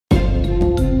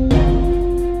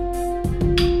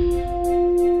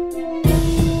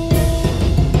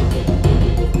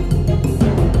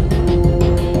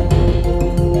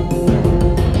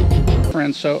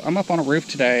So I'm up on a roof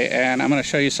today, and I'm going to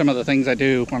show you some of the things I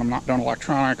do when I'm not doing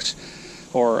electronics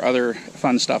or other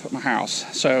fun stuff at my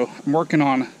house. So I'm working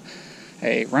on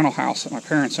a rental house that my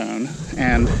parents own,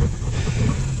 and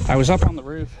I was up on the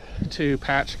roof to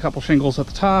patch a couple shingles at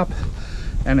the top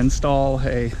and install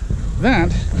a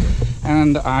vent,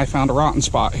 and I found a rotten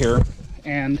spot here,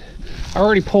 and I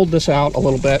already pulled this out a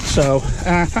little bit, so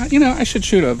I thought, you know, I should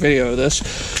shoot a video of this.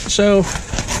 So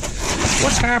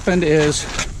what's happened is,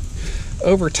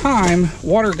 over time,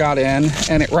 water got in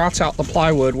and it rots out the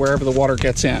plywood wherever the water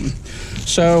gets in.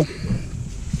 So,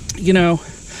 you know,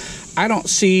 I don't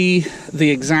see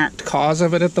the exact cause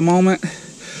of it at the moment.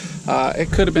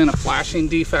 It could have been a flashing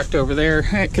defect over there.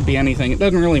 It could be anything. It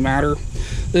doesn't really matter.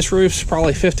 This roof's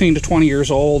probably 15 to 20 years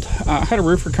old. I had a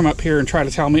roofer come up here and try to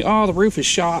tell me, oh, the roof is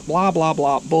shot, blah, blah,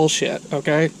 blah. Bullshit,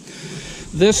 okay?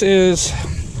 This is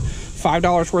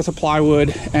 $5 worth of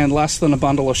plywood and less than a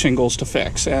bundle of shingles to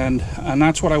fix. And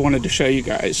that's what I wanted to show you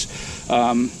guys.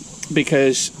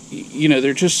 Because, you know,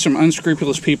 there are just some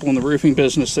unscrupulous people in the roofing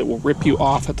business that will rip you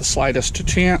off at the slightest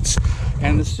chance.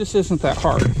 And this just isn't that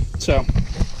hard. So,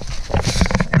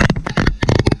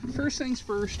 first things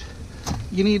first,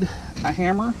 you need a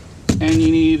hammer and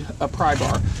you need a pry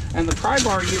bar. And the pry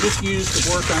bar you just use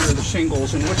to work under the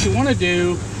shingles. And what you want to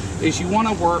do is you want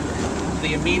to work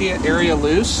the immediate area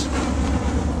loose,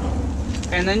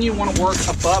 and then you want to work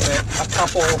above it a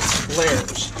couple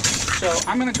layers. So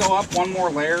I'm going to go up one more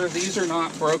layer. These are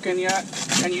not broken yet.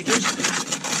 And you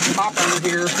just pop under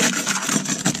here.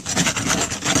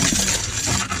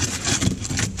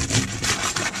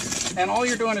 And all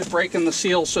you're doing is breaking the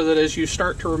seal so that as you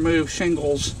start to remove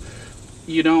shingles,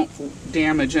 you don't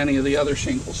damage any of the other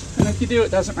shingles. And if you do,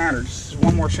 it doesn't matter. Just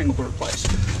one more shingle to replace.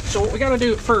 So what we got to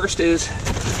do first is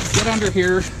get under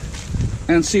here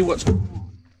and see what's going on.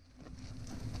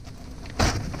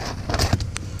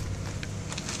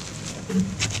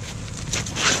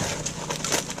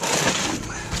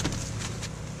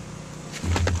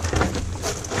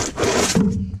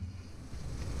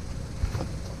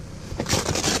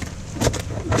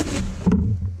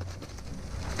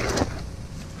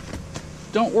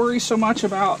 Don't worry so much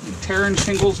about tearing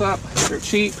shingles up. They're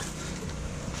cheap.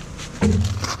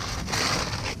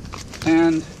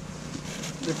 And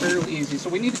they're fairly easy. So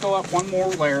we need to go up one more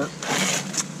layer.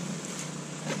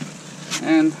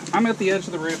 And I'm at the edge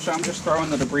of the roof, so I'm just throwing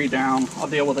the debris down. I'll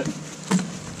deal with it.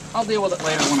 I'll deal with it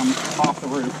later when I'm off the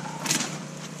roof.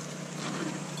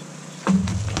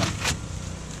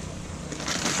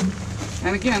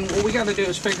 And again, what we got to do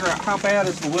is figure out how bad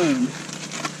is the wound.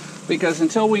 Because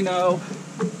until we know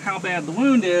how bad the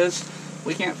wound is,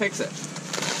 we can't fix it.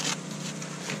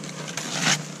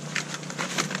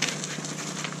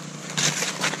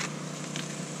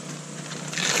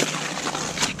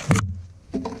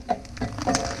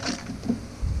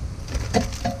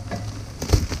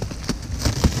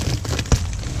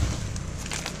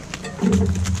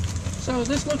 So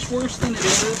this looks worse than it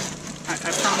is. I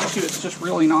promise you it's just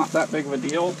really not that big of a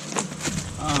deal.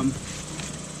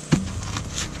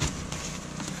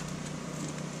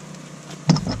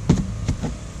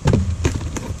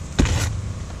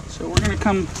 So we're going to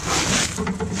come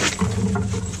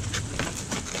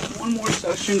one more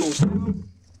set of shingles down.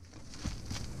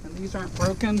 And these aren't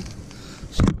broken.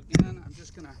 So again, I'm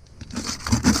just going to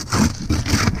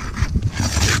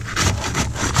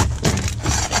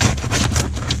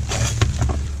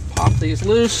pop these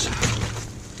loose.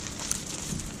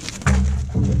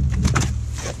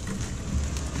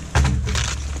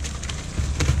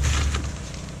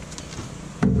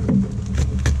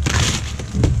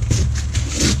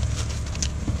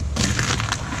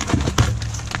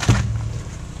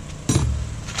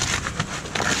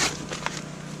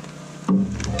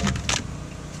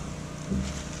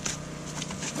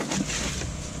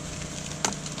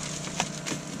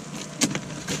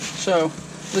 So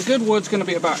the good wood's going to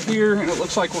be about here, and it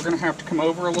looks like we're going to have to come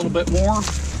over a little bit more.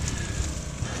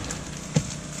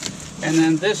 And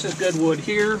then this is good wood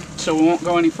here, so we won't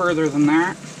go any further than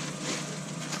that.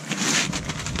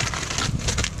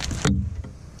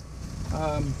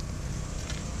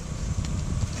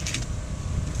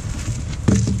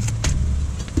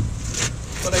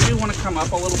 But I do want to come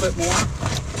up a little bit more.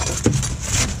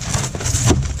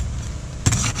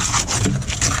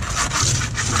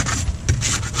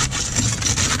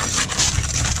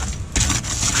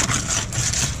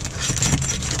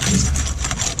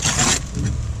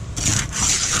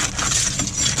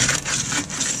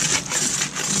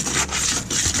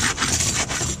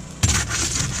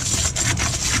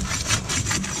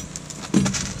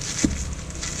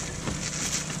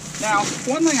 Now,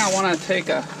 one thing I want to take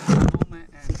a moment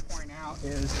and point out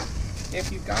is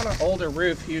if you've got an older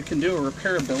roof, you can do a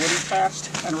repairability test.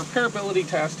 And a repairability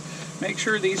test, make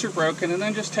sure these are broken, and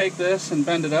then just take this and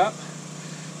bend it up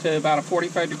to about a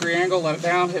 45-degree angle, let it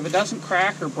down. If it doesn't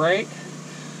crack or break,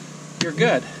 you're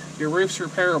good. Your roof's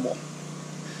repairable.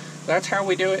 That's how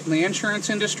we do it in the insurance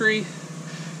industry,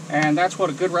 and that's what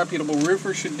a good reputable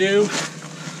roofer should do.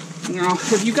 You know,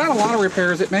 if you've got a lot of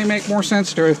repairs, it may make more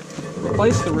sense to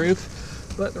replace the roof.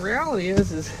 But the reality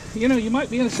is, you know, you might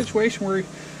be in a situation where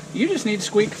you just need to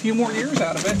squeak a few more years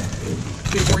out of it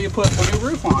before you put a new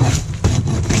roof on it.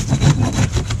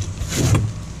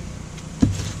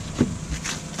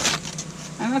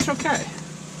 And that's okay.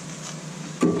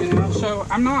 You know, so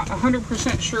I'm not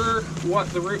 100% sure what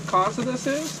the root cause of this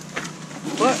is,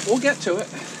 but we'll get to it.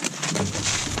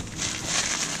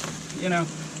 You know,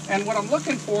 and what I'm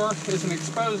looking for is an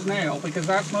exposed nail, because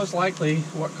that's most likely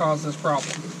what caused this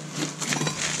problem.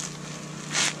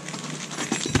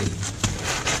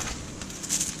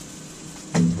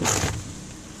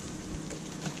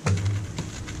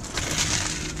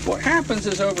 What happens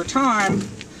is, over time,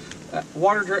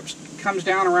 water drips comes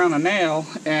down around a nail,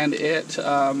 and it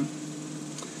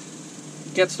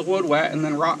gets the wood wet, and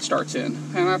then rot starts in,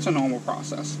 and that's a normal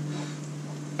process.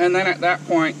 And then at that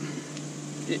point,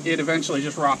 it eventually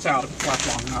just rots out if it's left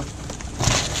long enough.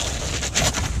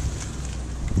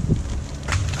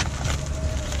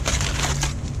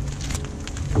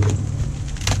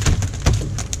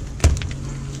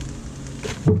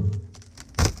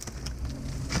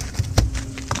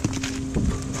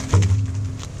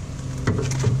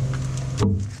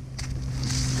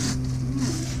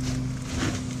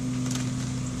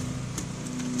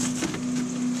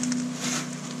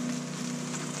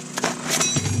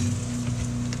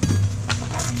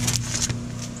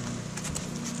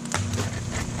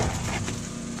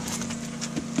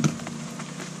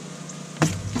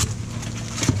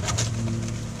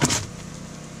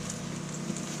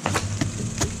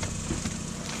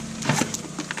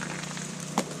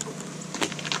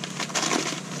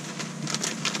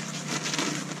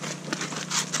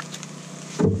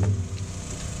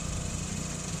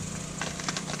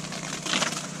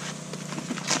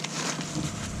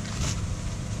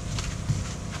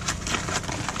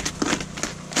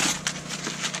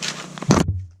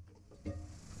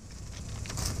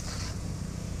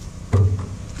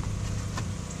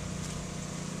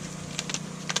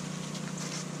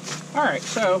 Alright,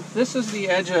 so this is the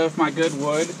edge of my good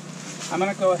wood. I'm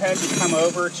going to go ahead and come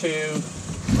over to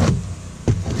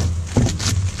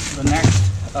the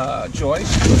next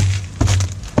joist.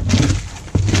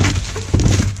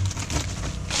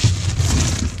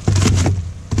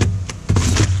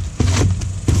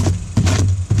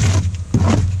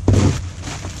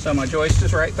 So my joist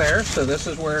is right there, so this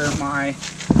is where my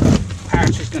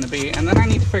patch is going to be, and then I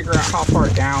need to figure out how far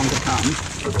down to come.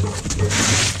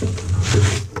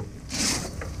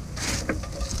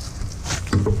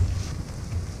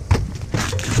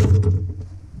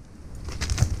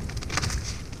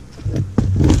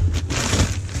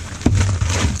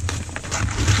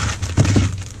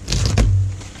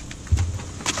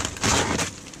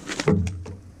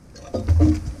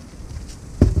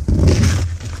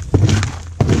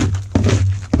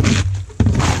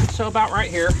 So about right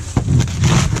here.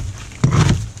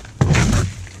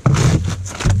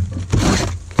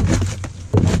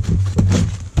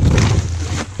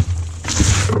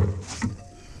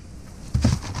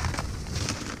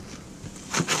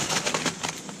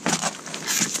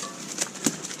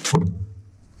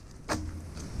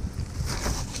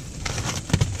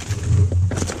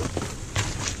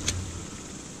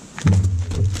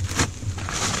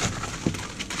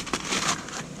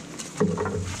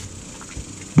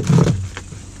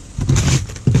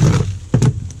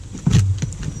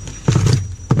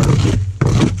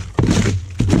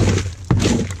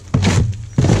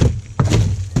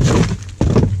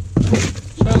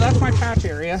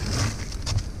 Area.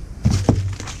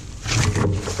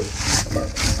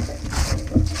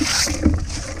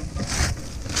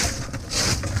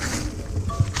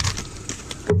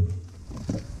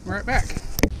 Right back.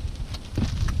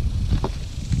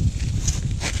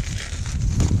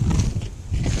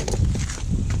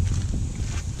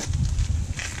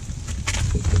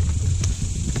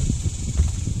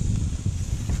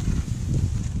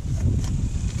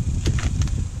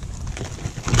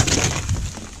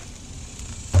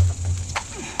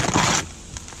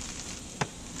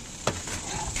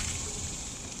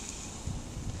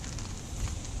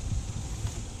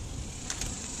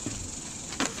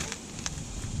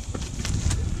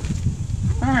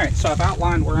 Alright, so I've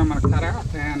outlined where I'm going to cut out,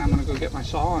 and I'm going to go get my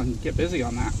saw and get busy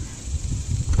on that.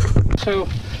 So,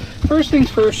 first things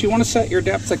first, you want to set your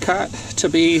depth of cut to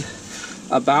be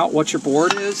about what your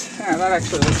board is. Yeah, that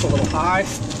actually looks a little high.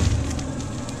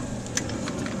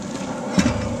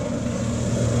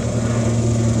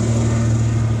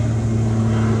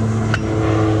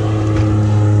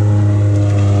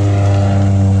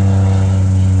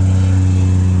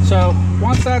 So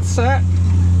once that's set,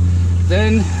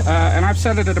 then, and I've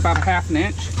set it at about 1/2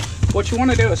 inch, what you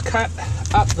want to do is cut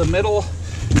up the middle.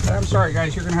 I'm sorry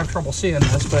guys, you're going to have trouble seeing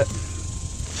this, but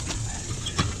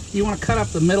you want to cut up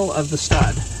the middle of the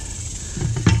stud.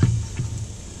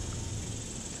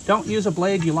 Don't use a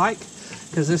blade you like,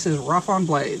 because this is rough on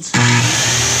blades.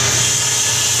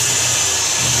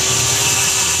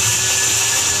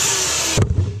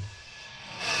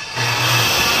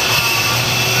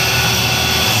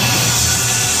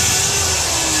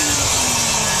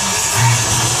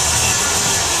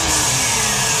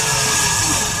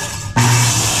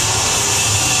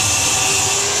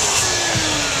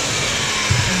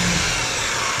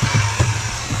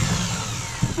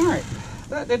 Alright,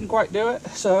 that didn't quite do it,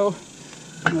 so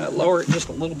I'm going to lower it just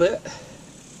a little bit.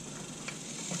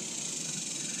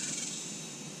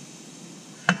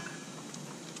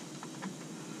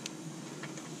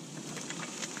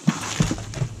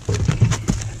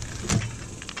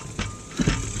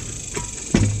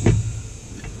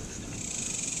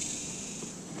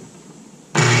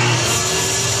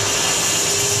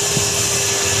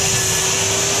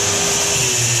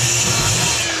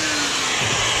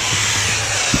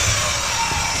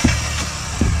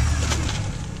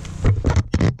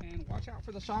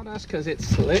 For the sawdust, because it's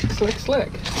slick, slick, slick.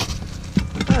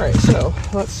 All right, so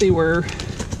let's see where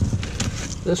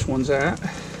this one's at.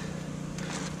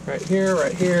 Right here,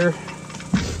 right here.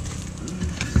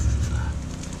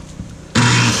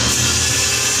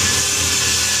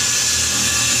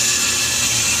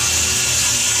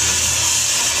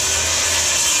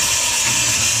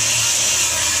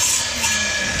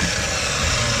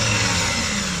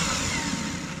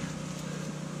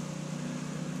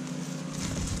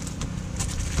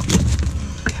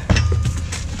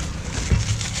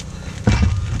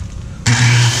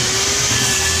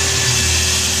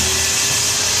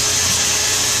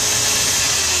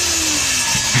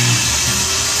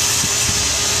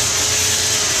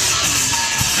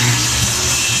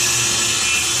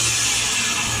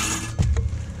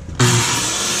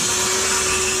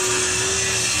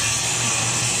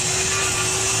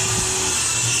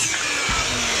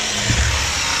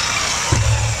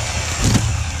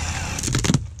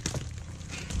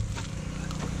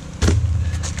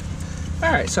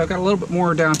 Alright, so I've got a little bit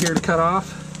more down here to cut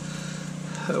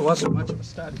off. It wasn't much of a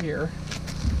stud here.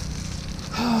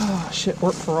 Oh, shit,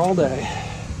 worked for all day.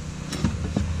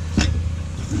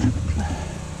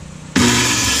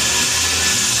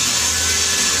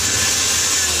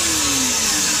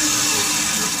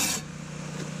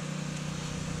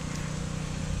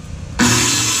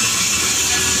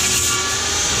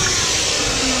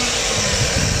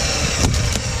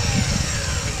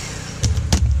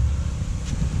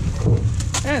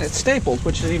 And it's stapled,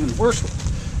 which is even worse.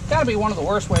 Gotta be one of the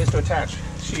worst ways to attach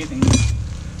sheathing.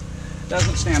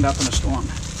 Doesn't stand up in a storm.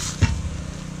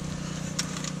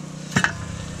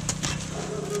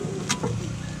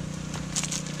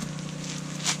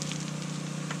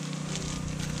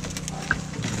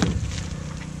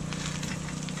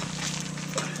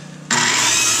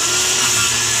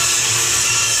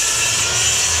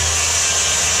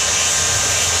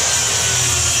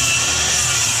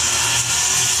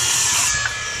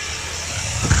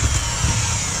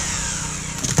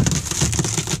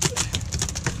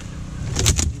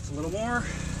 More.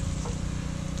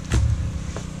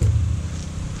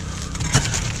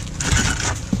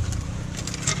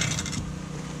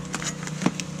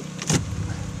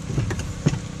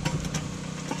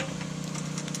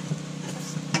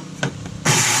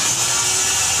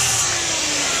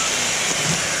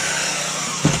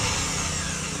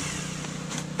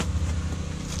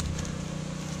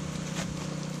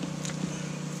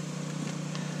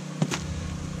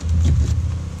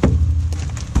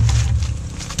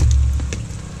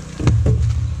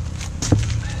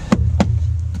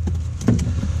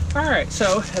 Alright,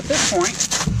 so at this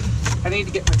point, I need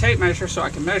to get my tape measure so I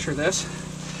can measure this.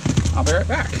 I'll be right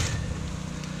back.